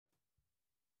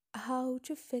how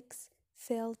to fix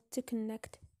failed to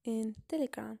connect in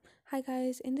Telegram. Hi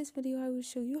guys, in this video I will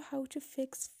show you how to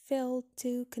fix failed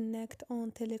to connect on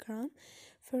Telegram.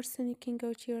 First thing, you can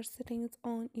go to your settings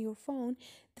on your phone.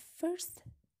 The first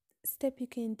step you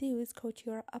can do is go to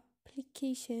your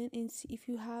application and see if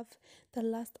you have the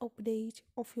last update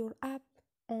of your app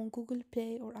on Google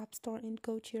Play or App Store, and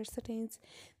go to your settings,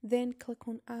 then click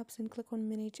on apps and click on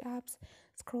manage apps.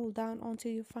 Scroll down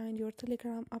until you find your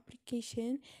Telegram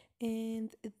application,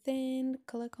 and then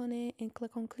click on it and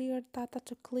click on clear data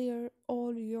to clear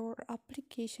all your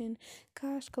application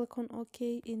cache. Click on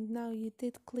OK, and now you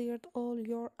did cleared all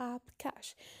your app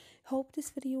cache. Hope this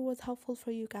video was helpful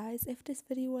for you guys. If this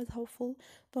video was helpful,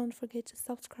 don't forget to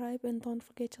subscribe and don't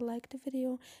forget to like the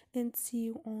video, and see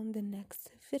you on the next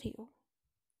video.